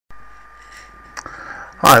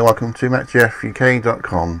Hi, welcome to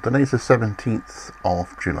MacGFUK.com. Today's the 17th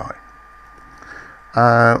of July.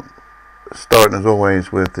 Starting as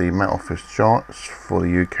always with the Met Office charts for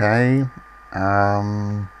the UK.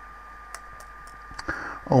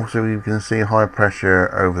 Also, you can see high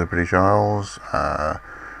pressure over the British Isles,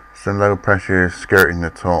 some low pressure skirting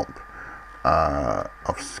the top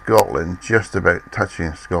of Scotland, just about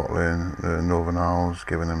touching Scotland, the Northern Isles,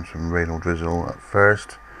 giving them some rain or drizzle at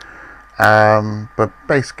first. But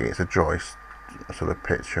basically it's a dry sort of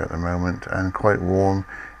picture at the moment, and quite warm,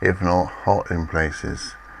 if not hot in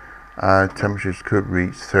places. Temperatures could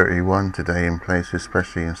reach 31 today in places,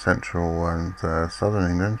 especially in central and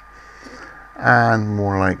southern England, and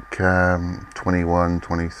more like 21,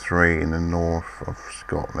 23 in the north of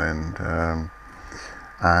Scotland,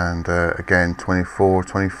 and again 24,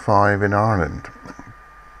 25 in Ireland.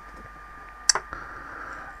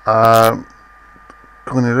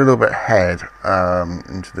 Going a little bit ahead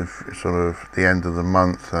into the sort of the end of the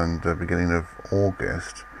month and the beginning of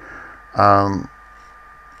August, I'm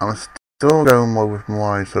still going with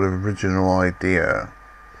my sort of original idea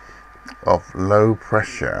of low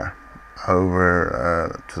pressure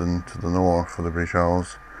over to the north of the British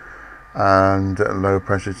Isles and low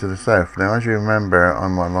pressure to the south. Now, as you remember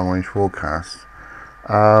on my long range forecast,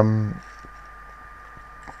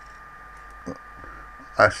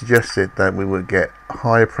 I suggested that we would get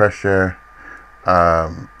high pressure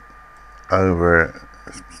over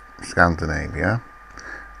Scandinavia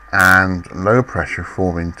and low pressure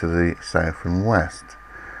forming to the south and west.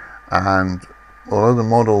 And although the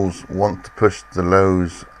models want to push the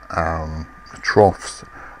lows, troughs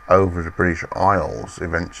over the British Isles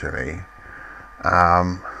eventually,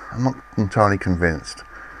 I'm not entirely convinced.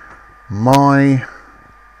 My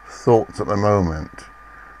thoughts at the moment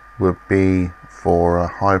would be for a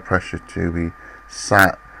high pressure to be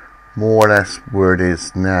sat more or less where it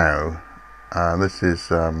is now. This is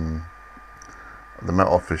the Met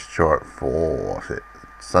Office chart for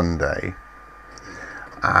Sunday,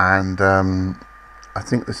 and I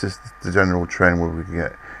think this is the general trend where we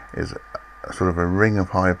get is a sort of a ring of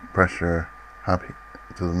high pressure up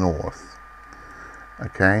to the north.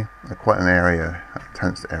 Okay, quite an area, a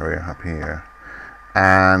tense area up here,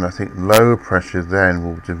 and I think low pressure then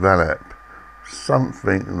will develop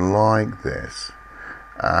something like this,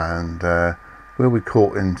 and we'll be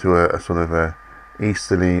caught into a sort of a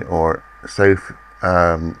easterly or south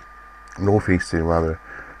northeasterly rather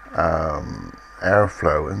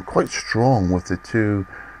airflow, and quite strong with the two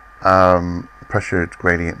pressure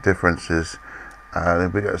gradient differences.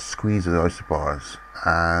 Then we get a squeeze of the isobars,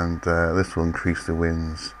 and this will increase the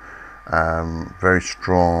winds, very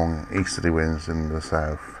strong easterly winds in the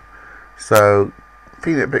south, so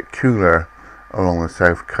feeling a bit cooler along the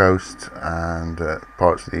south coast and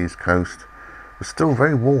parts of the east coast, but still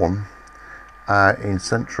very warm in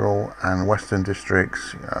central and western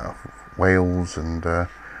districts, Wales and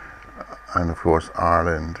of course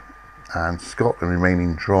Ireland, and Scotland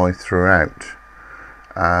remaining dry throughout,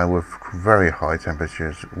 with very high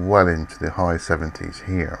temperatures well into the high 70s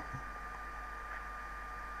here.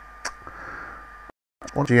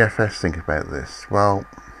 What do GFS think about this? Well,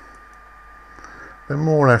 they're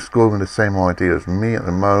more or less going with the same idea as me at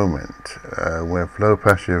the moment, with low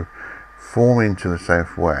pressure forming to the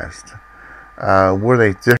southwest. Where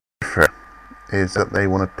they differ is that they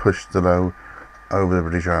want to push the low over the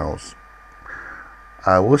British Isles.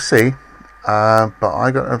 We'll see, but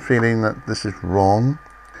I got a feeling that this is wrong,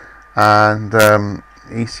 and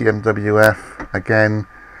ECMWF again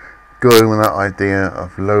going with that idea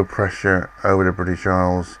of low pressure over the British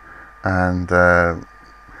Isles and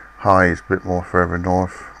highs a bit more further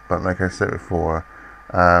north. But like I said before,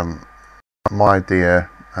 my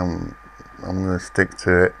idea, and I'm going to stick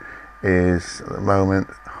to it, is at the moment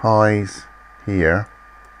highs here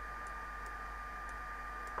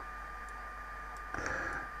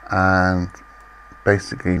and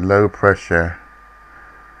basically low pressure,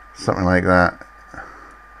 something like that,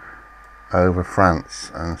 over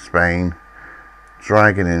France and Spain,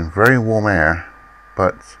 dragging in very warm air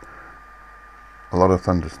but a lot of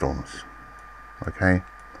thunderstorms. Okay,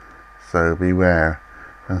 so beware,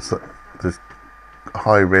 and so there's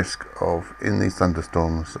high risk of, in these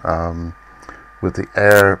thunderstorms, with the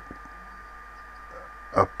air,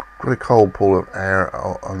 a pretty cold pool of air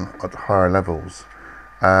at higher levels,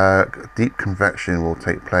 deep convection will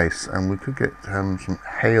take place, and we could get some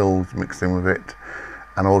hail mixed in with it,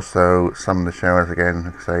 and also some of the showers again,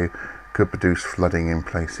 like I say, could produce flooding in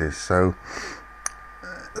places. So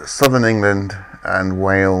southern England and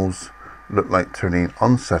Wales look like turning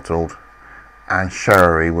unsettled and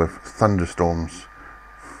showery with thunderstorms,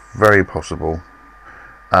 very possible,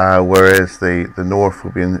 whereas the north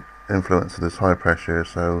will be influenced of this high pressure,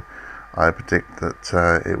 so I predict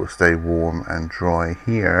that it will stay warm and dry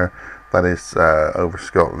here, that is over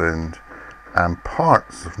Scotland and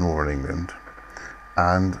parts of Northern England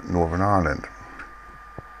and Northern Ireland.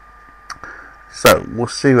 So we'll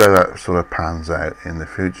see where that sort of pans out in the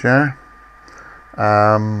future.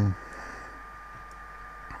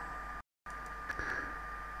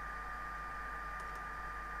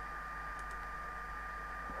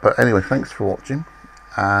 But anyway, thanks for watching,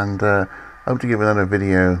 and hope to give another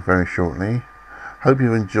video very shortly. Hope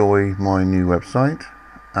you enjoy my new website,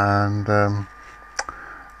 and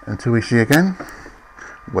until we see you again,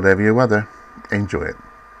 whatever your weather, enjoy it.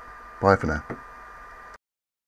 Bye for now.